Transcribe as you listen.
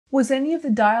Was any of the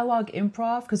dialogue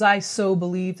improv? Because I so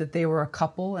believed that they were a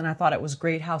couple, and I thought it was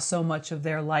great how so much of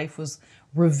their life was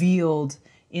revealed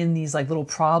in these like little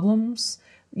problems,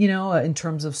 in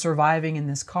terms of surviving in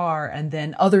this car, and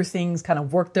then other things kind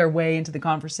of worked their way into the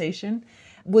conversation.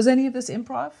 Was any of this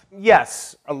improv?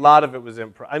 Yes, a lot of it was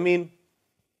improv. I mean,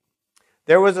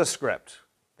 there was a script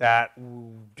that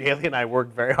Daly and I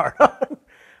worked very hard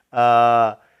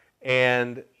on.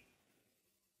 And,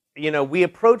 we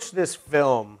approached this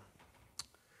film,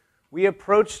 we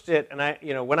approached it,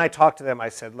 and when I talked to them, I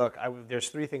said, look, there's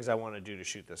 3 things I want to do to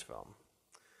shoot this film.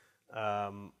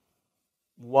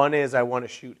 One is I want to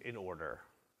shoot in order,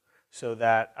 so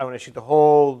that I want to shoot the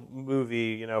whole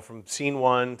movie, from scene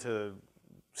 1 to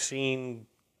scene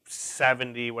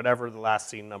 70, whatever the last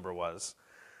scene number was.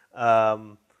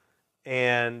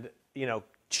 And,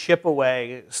 chip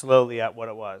away slowly at what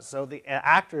it was. So the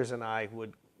actors and I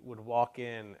would walk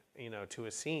in, to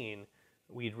a scene,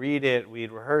 we'd read it,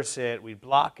 we'd rehearse it, we'd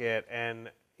block it, and,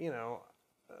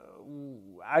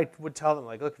 I would tell them,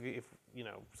 like, look, if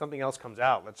something else comes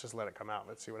out, let's just let it come out,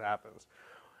 let's see what happens.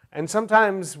 And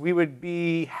sometimes we would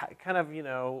be kind of,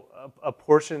 a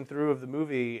portion through of the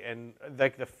movie, and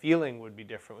like the feeling would be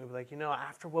different. We'd be like,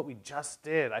 after what we just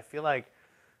did, I feel like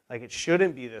it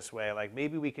shouldn't be this way. Like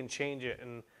maybe we can change it.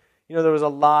 And there was a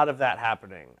lot of that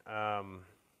happening.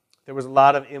 There was a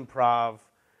lot of improv.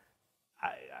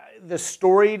 The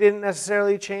story didn't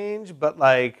necessarily change, but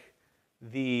like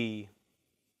the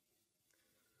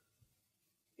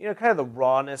kind of the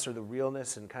rawness or the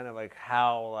realness, and kind of like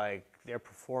how like their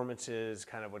performances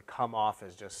kind of would come off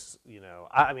as just,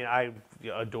 I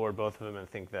adored both of them and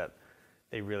think that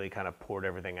they really kind of poured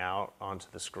everything out onto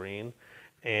the screen.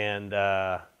 And,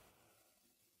 but,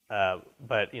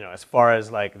 as far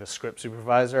as like the script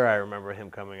supervisor, I remember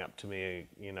him coming up to me,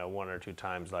 1 or 2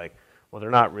 times like, well, they're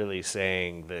not really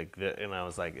saying and I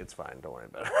was like, it's fine, don't worry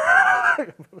about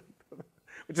it.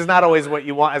 Which is not always what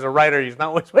you want as a writer. It's not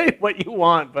always what you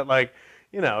want, but like,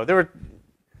 there were,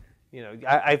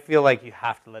 I feel like you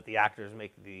have to let the actors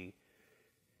make the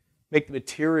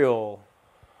material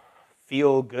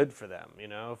feel good for them.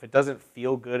 If it doesn't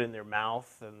feel good in their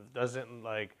mouth and doesn't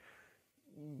like,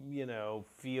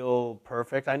 feel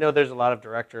perfect. I know there's a lot of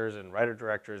directors and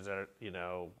writer-directors that,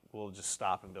 will just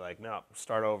stop and be like, no,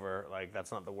 start over. Like,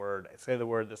 that's not the word. Say the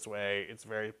word this way. It's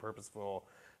very purposeful.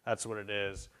 That's what it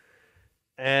is.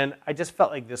 And I just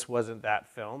felt like this wasn't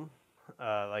that film.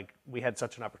 Like, we had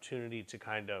such an opportunity to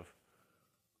kind of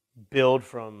build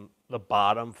from the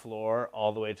bottom floor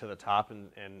all the way to the top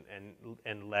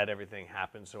and let everything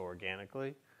happen so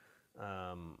organically.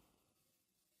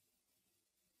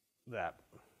 That,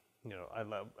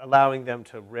 allowing them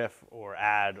to riff or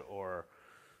add or,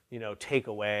 take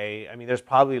away. I mean, there's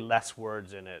probably less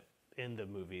words in it in the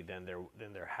movie than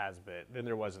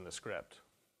there was in the script.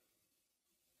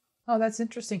 Oh, that's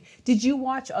interesting. Did you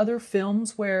watch other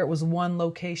films where it was one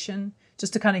location,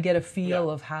 just to kind of get a feel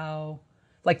of how,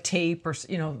 like Tape or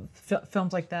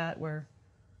films like that where?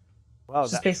 Wow,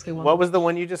 just basically one. What was the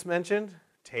one you just mentioned?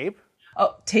 Tape?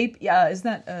 Oh, Tape. Yeah, is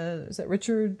that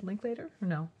Richard Linklater or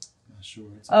no?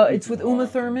 Sure. It's with Uma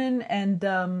Thurman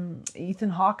and Ethan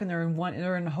Hawke, and they're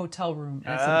in a hotel room.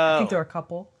 And I think they're a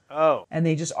couple. Oh. And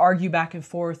they just argue back and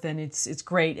forth, and it's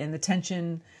great, and the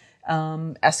tension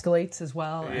escalates as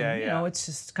well. And, it's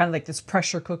just kind of like this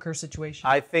pressure cooker situation.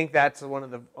 I think that's one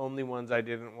of the only ones I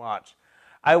didn't watch.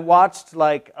 I watched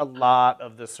like a lot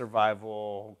of the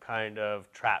survival kind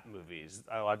of trap movies.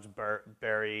 I watched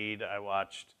Buried. I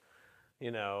watched,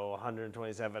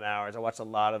 127 Hours. I watched a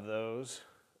lot of those.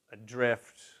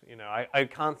 Adrift. I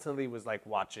constantly was like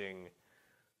watching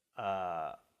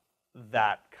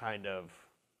that kind of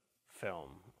film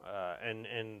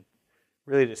and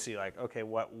really to see like, okay,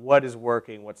 what is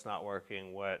working, what's not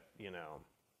working, what.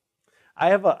 I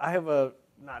have a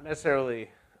not necessarily.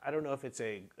 I don't know if it's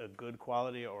a good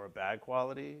quality or a bad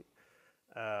quality.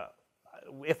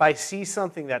 If I see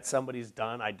something that somebody's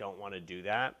done, I don't want to do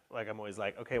that. Like I'm always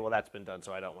like, okay, well that's been done,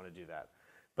 so I don't want to do that.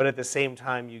 But at the same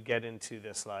time, you get into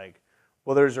this like,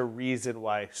 well, there's a reason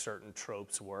why certain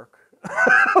tropes work.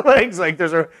 like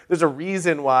there's a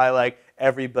reason why like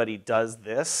everybody does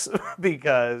this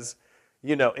because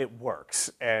it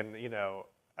works, and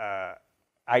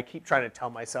I keep trying to tell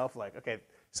myself like, okay,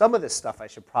 some of this stuff I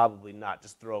should probably not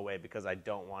just throw away because I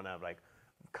don't want to like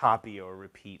copy or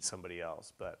repeat somebody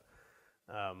else. But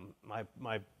my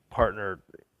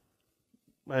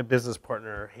business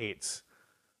partner hates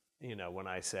when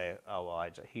I say, oh well,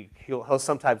 he'll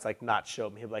sometimes like not show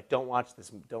me. He'll be like, don't watch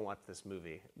this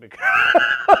movie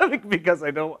because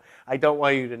I don't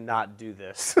want you to not do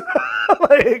this,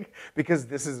 like, because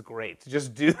this is great.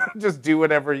 Just do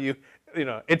whatever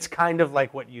it's kind of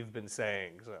like what you've been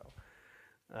saying.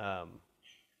 So,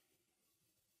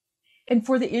 And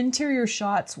for the interior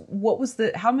shots,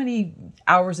 how many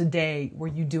hours a day were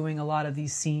you doing a lot of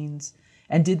these scenes?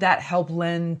 And did that help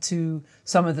lend to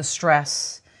some of the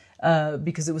stress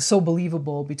because it was so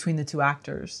believable between the two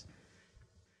actors?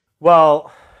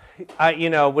 Well,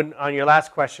 when on your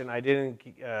last question, I didn't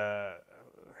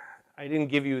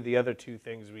give you the other two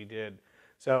things we did.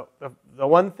 So the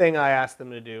one thing I asked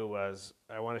them to do was,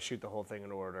 I want to shoot the whole thing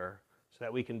in order so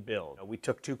that we can build. We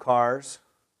took 2 cars,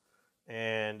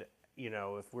 and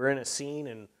if we're in a scene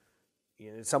and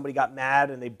somebody got mad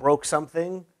and they broke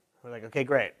something, we're like, okay,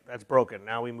 great, that's broken.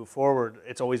 Now we move forward.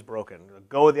 It's always broken.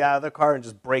 Go with the other car and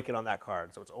just break it on that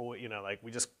card. So it's always, like we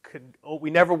just couldn't.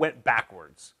 We never went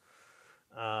backwards.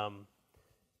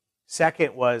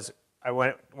 Second was I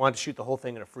wanted to shoot the whole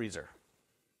thing in a freezer.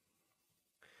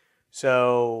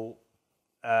 So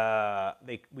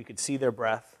we could see their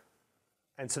breath,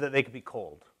 and so that they could be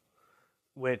cold.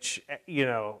 Which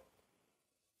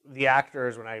the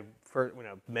actors, when I first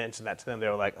mentioned that to them, they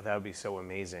were like, oh, that would be so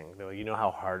amazing. They're like,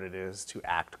 how hard it is to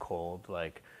act cold.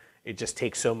 Like, it just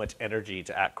takes so much energy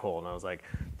to act cold. And I was like,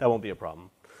 that won't be a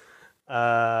problem.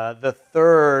 The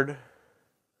third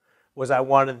was I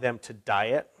wanted them to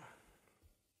diet,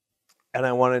 and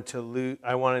I wanted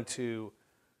to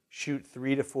shoot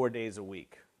 3 to 4 days a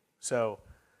week. So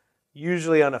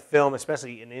usually on a film,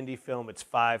 especially an indie film, it's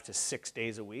 5 to 6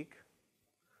 days a week.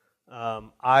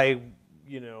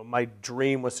 My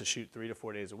dream was to shoot 3 to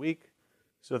 4 days a week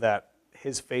so that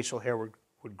his facial hair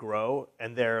would grow,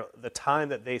 and the time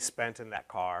that they spent in that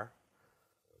car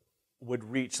would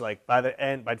reach, like, by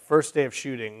the first day of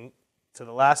shooting to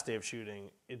the last day of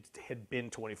shooting, it had been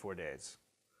 24 days.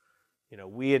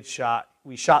 We shot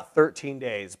 13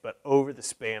 days, but over the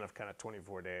span of kind of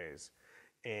 24 days,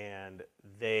 and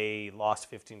they lost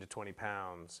 15 to 20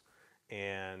 pounds,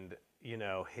 and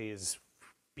his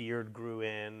beard grew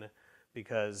in.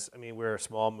 Because, we're a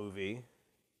small movie.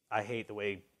 I hate the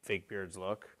way fake beards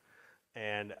look.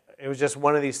 And it was just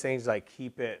one of these things, like,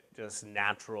 keep it just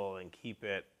natural and keep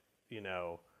it,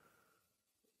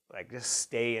 like, just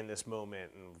stay in this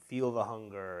moment and feel the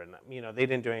hunger. And, they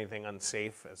didn't do anything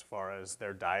unsafe as far as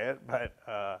their diet, but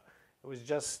it was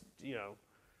just,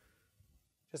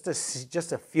 just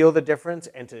to feel the difference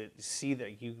and to see that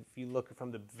if you look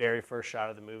from the very first shot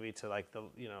of the movie to, like, the,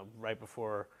 right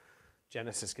before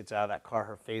Genesis gets out of that car,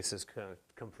 her face is kind of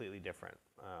completely different.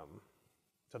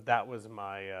 So that was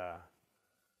my.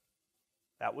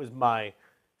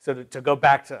 So to go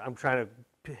back to, I'm trying to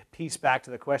piece back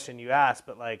to the question you asked,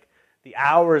 but like the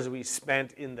hours we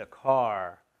spent in the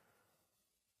car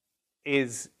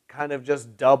is kind of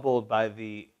just doubled by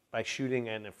shooting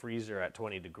in a freezer at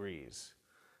 20 degrees.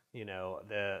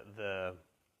 The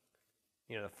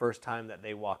first time that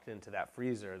they walked into that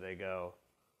freezer, they go,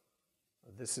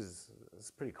 it's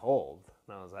pretty cold.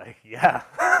 And I was like, yeah,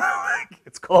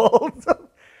 it's cold.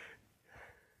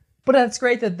 But that's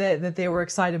great that they were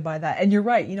excited by that. And you're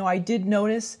right. I did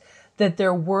notice that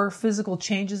there were physical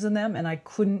changes in them, and I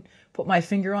couldn't put my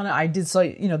finger on it. I did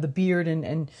say, the beard,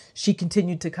 and she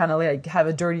continued to kind of like have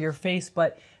a dirtier face.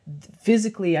 But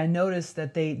physically, I noticed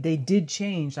that they did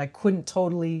change. I couldn't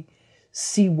totally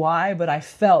see why, but I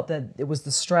felt that it was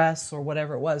the stress or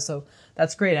whatever it was. So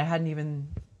that's great. I hadn't even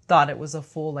thought it was a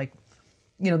full, like,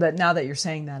 that now that you're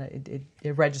saying that,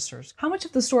 it registers. How much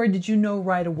of the story did you know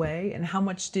right away, and how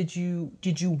much did you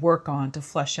work on to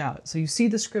flesh out? So you see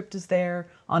the script is there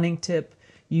on Inktip,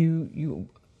 you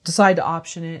decide to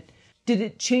option it. Did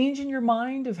it change in your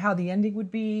mind of how the ending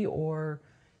would be, or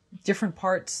different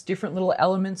parts, different little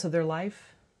elements of their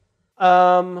life?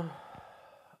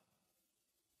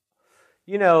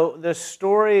 The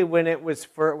story when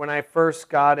I first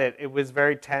got it, it was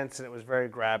very tense and it was very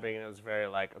grabbing and it was very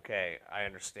like, okay, I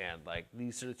understand. Like,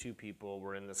 these are the 2 people,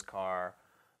 we're in this car,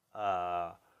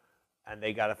 and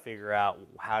they got to figure out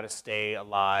how to stay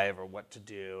alive or what to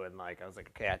do. And like, I was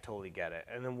like, okay, I totally get it.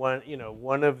 And then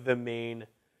one of the main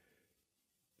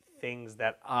things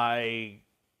that I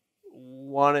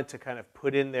wanted to kind of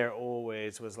put in there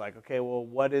always was like, okay, well,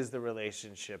 what is the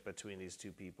relationship between these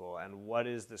 2 people, and what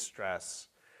is the stress?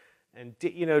 And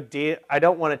I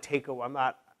don't want to take away.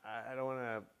 I don't want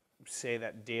to say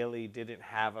that Daly didn't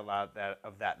have a lot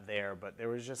of that there, but there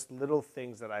was just little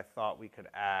things that I thought we could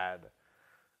add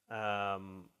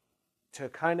to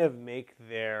kind of make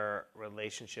their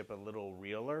relationship a little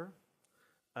realer.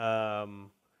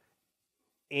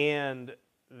 and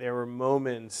there were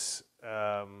moments, you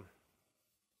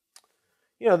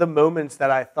know, the moments that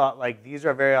I thought, like, these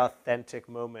are very authentic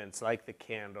moments, like the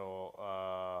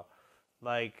candle,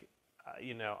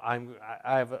 you know, I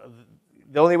have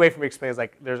the only way for me to explain is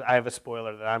like I have a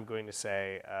spoiler that I'm going to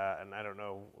say, and I don't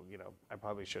know, you know, I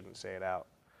probably shouldn't say it out.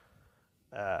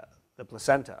 The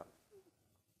placenta.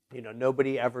 You know,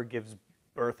 nobody ever gives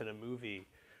birth in a movie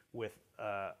with,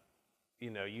 you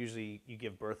know, usually you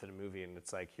give birth in a movie and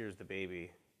it's like, here's the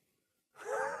baby,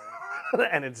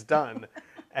 and it's done.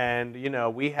 And you know,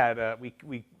 we had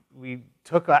we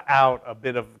took out a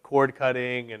bit of cord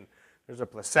cutting, and there's a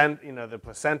placenta, you know, the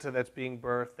placenta that's being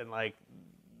birthed, and like,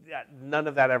 yeah, none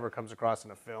of that ever comes across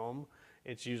in a film.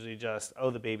 It's usually just, oh,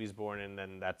 the baby's born, and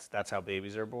then that's how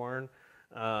babies are born.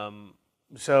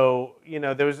 So you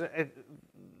know, there was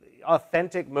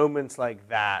authentic moments like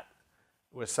that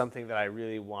was something that I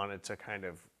really wanted to kind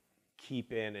of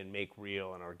keep in and make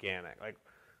real and organic. Like,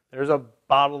 there's a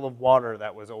bottle of water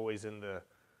that was always in the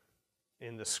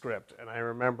script, and I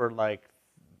remember like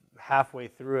halfway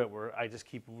through it where I just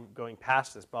keep going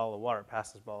past this bottle of water,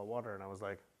 and I was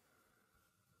like,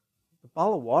 the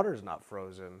bottle of water is not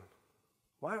frozen.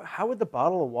 Why? How would the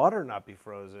bottle of water not be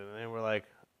frozen? And then we're like,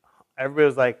 everybody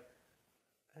was like,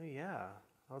 oh yeah.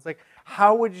 I was like,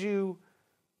 how would you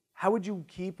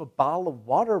keep a bottle of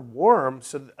water warm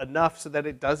enough so that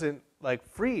it doesn't like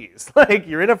freeze? Like,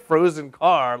 you're in a frozen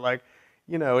car, like,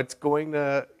 you know, it's going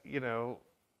to, you know,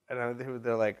 and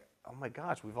they're like, oh my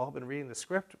gosh, we've all been reading the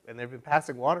script and they've been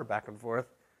passing water back and forth.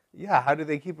 Yeah, how do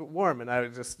they keep it warm? And I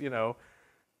was just, you know,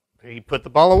 he put the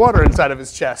bottle of water inside of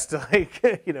his chest to,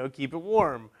 like, you know, keep it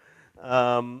warm.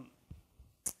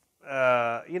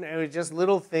 You know, it was just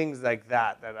little things like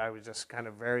that I was just kind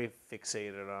of very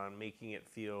fixated on, making it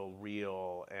feel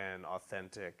real and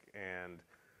authentic and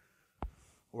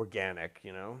organic,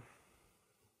 you know?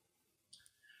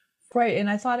 Right, and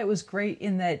I thought it was great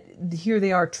in that here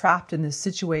they are trapped in this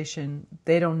situation.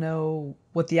 They don't know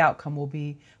what the outcome will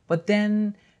be, but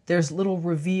then there's little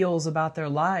reveals about their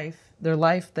life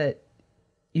that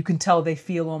you can tell they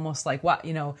feel almost like, what,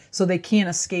 you know, so they can't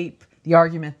escape the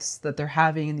arguments that they're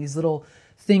having and these little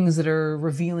things that are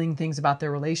revealing things about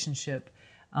their relationship.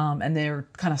 And they're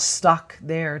kind of stuck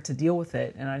there to deal with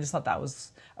it. And I just thought that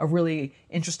was a really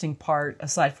interesting part,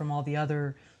 aside from all the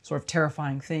other sort of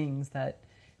terrifying things, that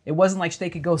it wasn't like they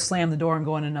could go slam the door and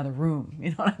go in another room. You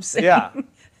know what I'm saying? Yeah.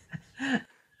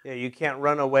 Yeah, you can't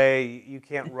run away. You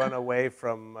can't run away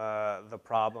from the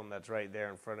problem that's right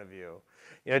there in front of you.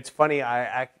 You know, it's funny.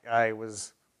 I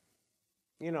was,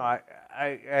 you know,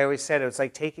 I always said it was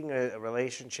like taking a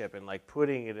relationship and like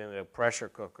putting it in a pressure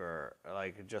cooker,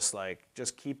 like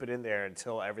just keep it in there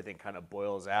until everything kind of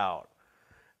boils out.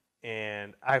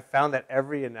 And I found that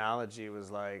every analogy was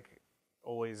like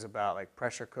always about like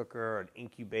pressure cooker or an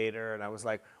incubator, and I was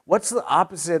like, what's the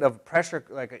opposite of pressure,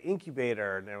 like an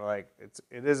incubator? And they were like,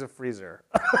 it is a freezer.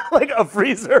 Like, a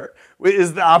freezer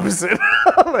is the opposite.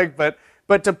 Like, but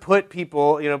to put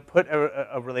people, you know, put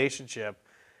a relationship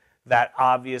that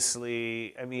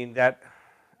obviously, I mean, that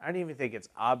I don't even think it's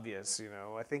obvious, you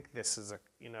know. I think this is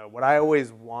you know, what I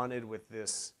always wanted with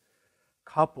this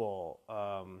couple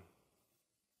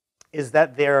is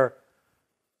that they're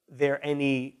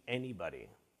anybody,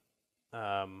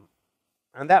 and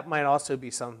that might also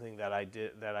be something that I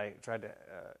tried to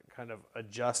kind of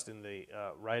adjust in the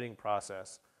writing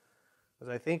process,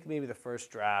 because I think maybe the first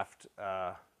draft,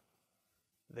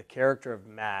 the character of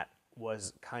Matt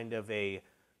was kind of a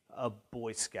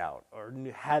Boy Scout, or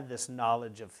had this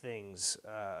knowledge of things,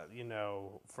 you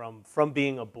know, from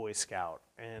being a Boy Scout,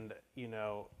 and you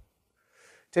know,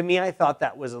 to me, I thought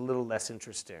that was a little less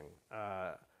interesting.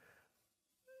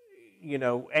 You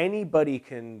know, anybody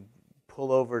can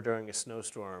pull over during a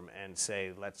snowstorm and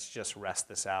say, let's just rest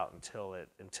this out until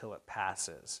it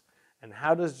passes. And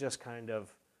how does just kind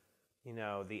of, you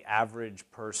know, the average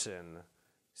person,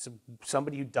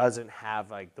 somebody who doesn't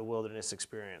have like the wilderness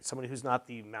experience, somebody who's not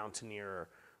the mountaineer,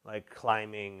 like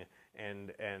climbing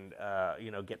and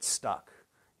you know, gets stuck,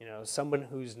 you know, someone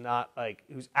who's not like,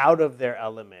 who's out of their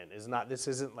element, this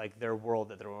isn't like their world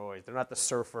that they're not the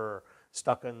surfer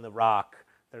stuck in the rock.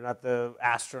 They're not the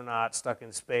astronaut stuck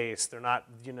in space. They're not,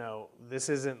 you know, this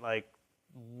isn't like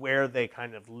where they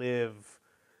kind of live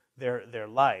their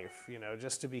life, you know,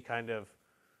 just to be kind of,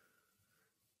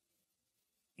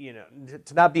 you know,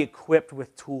 to not be equipped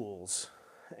with tools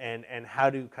and how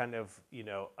to kind of, you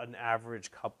know, an average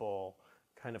couple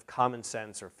kind of common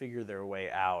sense or figure their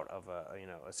way out of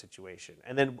a situation.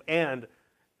 And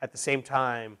at the same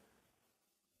time,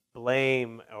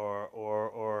 blame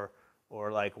or or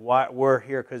like, why we're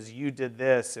here because you did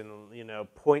this, and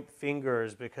point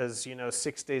fingers because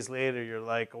 6 days later you're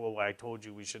like, oh, I told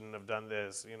you we shouldn't have done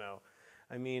this.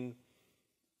 I mean,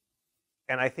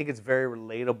 and I think it's very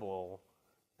relatable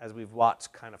as we've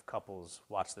watched kind of couples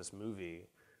watch this movie,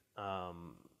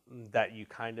 that you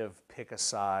kind of pick a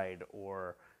side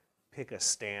or pick a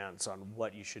stance on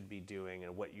what you should be doing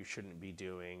and what you shouldn't be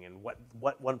doing, and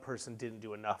what one person didn't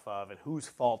do enough of, and whose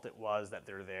fault it was that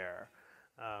they're there.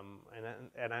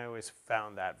 And I always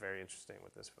found that very interesting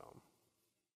with this film.